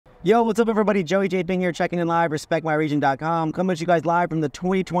Yo, what's up, everybody? Joey J. Bing here, checking in live, respectmyregion.com. Coming to you guys live from the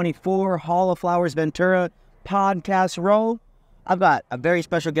 2024 Hall of Flowers Ventura podcast row. I've got a very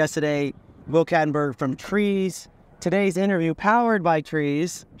special guest today, Will Kattenburg from Treez. Today's interview powered by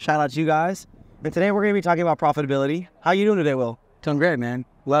Treez. Shout out to you guys. And today we're going to be talking about profitability. How you doing today, Will? Doing great, man.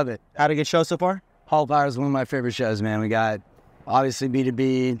 Love it. Had a good show so far? Hall of Flowers is one of my favorite shows, man. We got, obviously,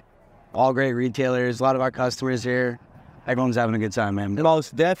 B2B, all great retailers, a lot of our customers here. Everyone's having a good time, man.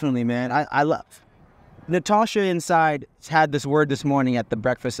 Most definitely, man. I love. Natasha inside had this word this morning at the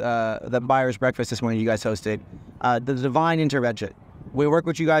breakfast, the buyer's breakfast this morning you guys hosted. The divine intervention. We work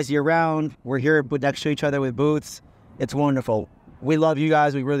with you guys year round. We're here next to each other with booths. It's wonderful. We love you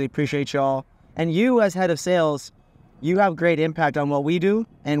guys. We really appreciate y'all. And you, as head of sales, you have great impact on what we do,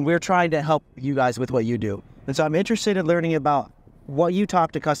 and we're trying to help you guys with what you do. And so I'm interested in learning about what you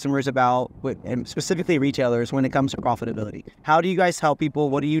talk to customers about, and specifically retailers, when it comes to profitability. How do you guys help people?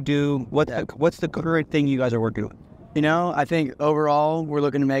 What do you do? What's the current thing you guys are working with? You know, I think overall, we're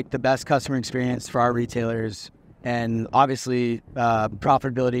looking to make the best customer experience for our retailers, and obviously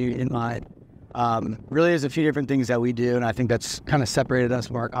profitability in mind. Really, there's a few different things that we do, and I think that's kind of separated us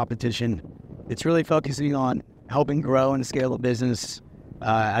from our competition. It's really focusing on helping grow and scale a business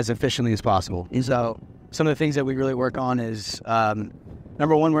as efficiently as possible. And so some of the things that we really work on is,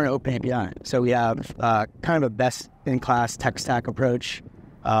 number one, we're an open API. So we have kind of a best-in-class tech stack approach,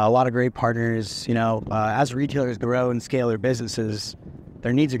 a lot of great partners. You know, as retailers grow and scale their businesses,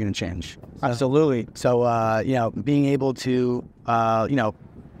 their needs are going to change. Absolutely. So, you know, being able to, you know,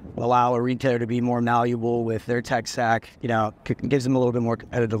 allow a retailer to be more malleable with their tech stack, you know, gives them a little bit more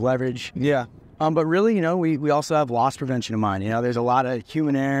competitive leverage. Yeah. But really, you know, we also have loss prevention in mind. You know, there's a lot of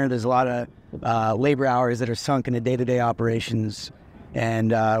human error. There's a lot of labor hours that are sunk into day-to-day operations.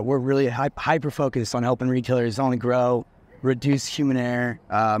 And we're really hyper-focused on helping retailers not only grow, reduce human error,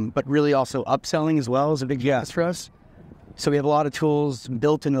 but really also upselling as well is a big yes for us. So we have a lot of tools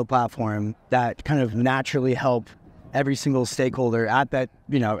built into the platform that kind of naturally help every single stakeholder at that,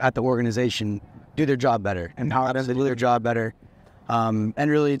 you know, at the organization do their job better, empower them to do their job better. And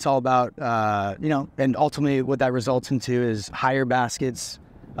really, it's all about, you know, and ultimately what that results into is higher baskets,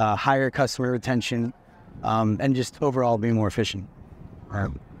 higher customer retention, and just overall being more efficient.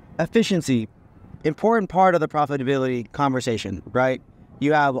 Efficiency, important part of the profitability conversation, right?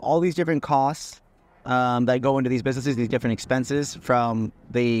 You have all these different costs that go into these businesses, these different expenses from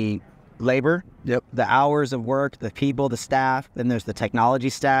the labor, the hours of work, the people, the staff, then there's the technology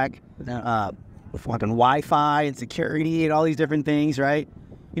stack, fucking Wi-Fi and security and all these different things, right?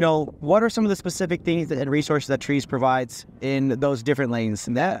 You know, what are some of the specific things and resources that Treez provides in those different lanes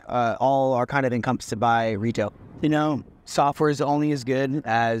that all are kind of encompassed by retail? You know, software is only as good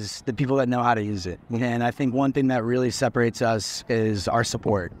as the people that know how to use it. And I think one thing that really separates us is our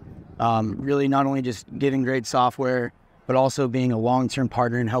support. Really not only just giving great software, but also being a long-term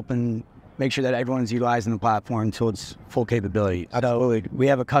partner and helping make sure that everyone's utilizing the platform to its full capability. Absolutely. So we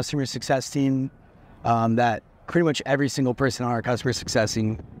have a customer success team that pretty much every single person on our customer success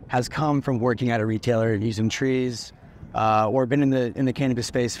team has come from working at a retailer using Treez or been in the cannabis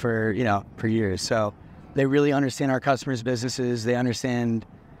space for, you know, for years. So they really understand our customers' businesses. They understand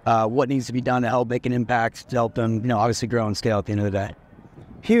what needs to be done to help make an impact, to help them, you know, obviously grow and scale at the end of the day.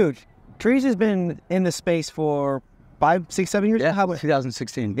 Huge. Treez has been in the space for 5, 6, 7 years? Yeah,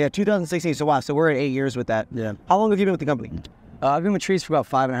 2016. Yeah, 2016. So wow, so we're at 8 years with that. Yeah. How long have you been with the company? I've been with Treez for about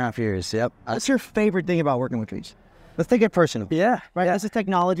 5.5 years. Yep. What's your favorite thing about working with Treez? Let's take it personal. Yeah. Right. This is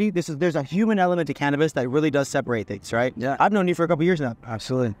technology. There's a human element to cannabis that really does separate things, right? Yeah. I've known you for a couple years now.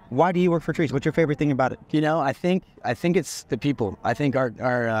 Absolutely. Why do you work for Treez? What's your favorite thing about it? You know, I think it's the people. I think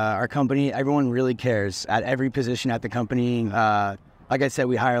our company, everyone really cares at every position at the company. Like I said,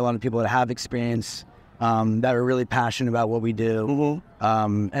 we hire a lot of people that have experience, that are really passionate about what we do. Mm-hmm.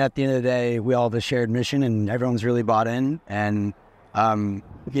 And at the end of the day, we all have a shared mission, and everyone's really bought in. And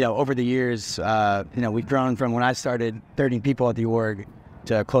you know, over the years, you know, we've grown from when I started 30 people at the org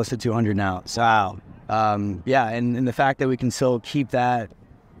to close to 200 now. So, yeah, and the fact that we can still keep that,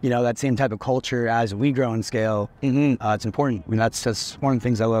 you know, that same type of culture as we grow and scale, it's important. I mean, that's just one of the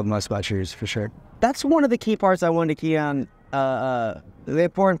things I love most about Treez, for sure. That's one of the key parts I wanted to key on. The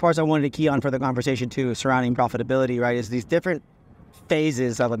important parts I wanted to key on for the conversation too, surrounding profitability, right, is these different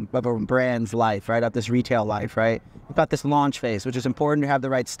phases of a brand's life, right, of this retail life, right? You've got this launch phase, which is important to have the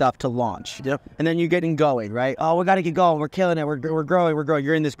right stuff to launch. Yep. And then you're getting going, right? Oh, we got to get going. We're killing it. We're growing.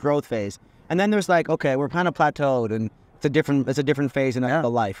 You're in this growth phase. And then there's like, okay, we're kind of plateaued, and it's a different phase in the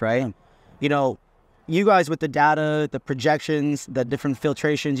life, right? Yeah. You know, you guys with the data, the projections, the different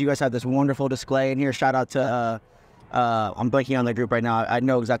filtrations, you guys have this wonderful display in here. Shout out to I'm blanking on the group right now. I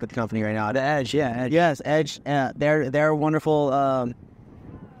know exactly the company right now. The Edge, yeah. Edge. Yes, Edge. They're wonderful.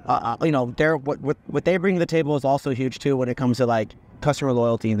 What they bring to the table is also huge too when it comes to like customer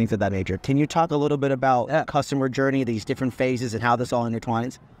loyalty and things of that nature. Can you talk a little bit about customer journey, these different phases, and how this all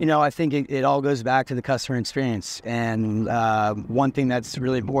intertwines? I think it all goes back to the customer experience. And one thing that's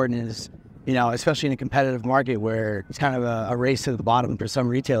really important is, especially in a competitive market where it's kind of a race to the bottom for some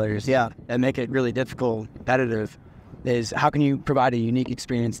retailers, and make it really difficult, competitive, is how can you provide a unique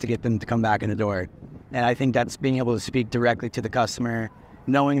experience to get them to come back in the door? And I think that's being able to speak directly to the customer,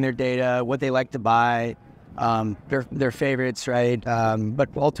 knowing their data, what they like to buy, their favorites, right? But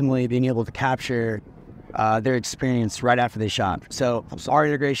ultimately being able to capture their experience right after they shop. So our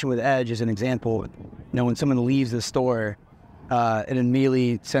integration with Edge is an example. When someone leaves the store, it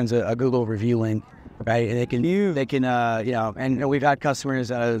immediately sends a Google review link, right? And they can, and we've had customers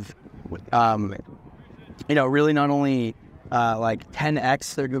that have, really not only like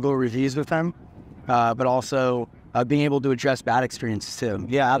 10x their Google reviews with them, but also being able to address bad experiences too.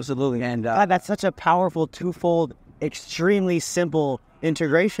 Yeah, absolutely. And God, that's such a powerful, twofold, extremely simple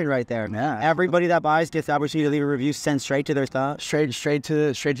integration right there. Yeah, everybody that buys gets the opportunity to leave a review sent straight to their stuff. Straight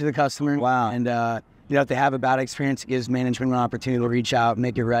to the customer. Wow. And if they have a bad experience, it gives management an opportunity to reach out,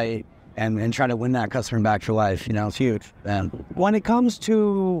 make it right, and try to win that customer back for life. It's huge. When it comes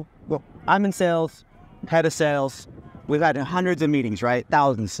to, I'm in sales, head of sales. We've had hundreds of meetings, right?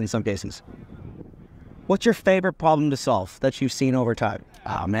 Thousands in some cases. What's your favorite problem to solve that you've seen over time?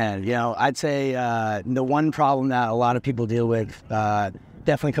 Oh, man. I'd say the one problem that a lot of people deal with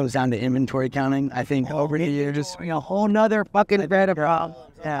definitely comes down to inventory counting. I think over the years, a whole nother fucking problem.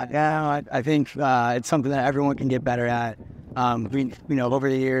 Yeah. I think it's something that everyone can get better at. Over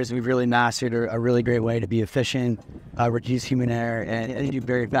the years, we've really mastered a really great way to be efficient, reduce human error, and do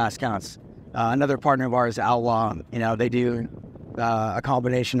very fast counts. Another partner of ours, Outlaw, they do a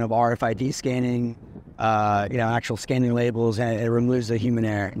combination of RFID scanning, actual scanning labels, and it removes the human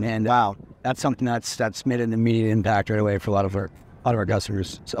error. And wow, that's something that's made an immediate impact right away for a lot of our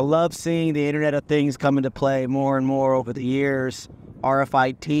customers. So I love seeing the Internet of Things come into play more and more over the years.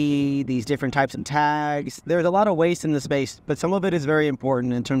 RFID, these different types of tags. There's a lot of waste in the space, but some of it is very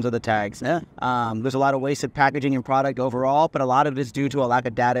important in terms of the tags. Yeah. There's a lot of wasted packaging and product overall, but a lot of it is due to a lack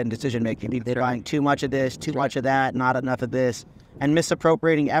of data and decision making. They're buying too much of this, too much of that, not enough of this, and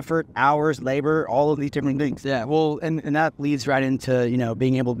misappropriating effort, hours, labor, all of these different things. Yeah, well, and that leads right into,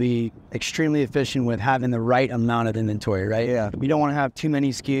 being able to be extremely efficient with having the right amount of inventory, right? Yeah. We don't want to have too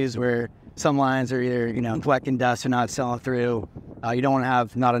many SKUs where some lines are either, collecting dust or not selling through. You don't want to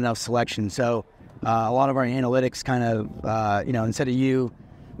have not enough selection. So a lot of our analytics kind of, instead of you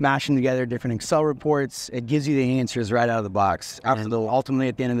mashing together different Excel reports, it gives you the answers right out of the box. And ultimately,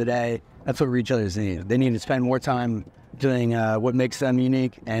 at the end of the day, that's what retailers need. They need to spend more time doing what makes them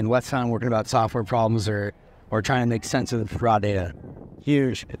unique and less time working about software problems or trying to make sense of the raw data.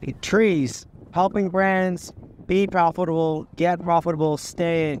 Huge. Treez, helping brands be profitable, get profitable,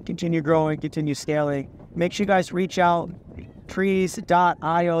 stay in, continue growing, continue scaling. Make sure you guys reach out.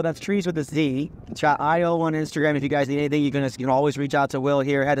 Treez.io. That's Treez with a Z. It's got .io on Instagram. If you guys need anything, you can always reach out to Will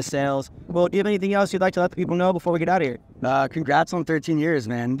here, head of sales. Will, do you have anything else you'd like to let the people know before we get out of here? Congrats on 13 years,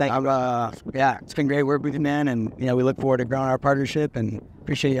 man. Thank you. It's been great working with you, man. And, we look forward to growing our partnership and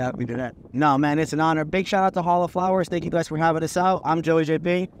appreciate you having me do that. No, man, it's an honor. Big shout out to Hall of Flowers. Thank you guys for having us out. I'm Joey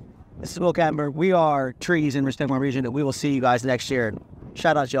JP. This is Will Kattenburg. We are Treez in Respect My Region, and we will see you guys next year.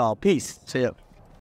 Shout out, y'all. Peace. See ya.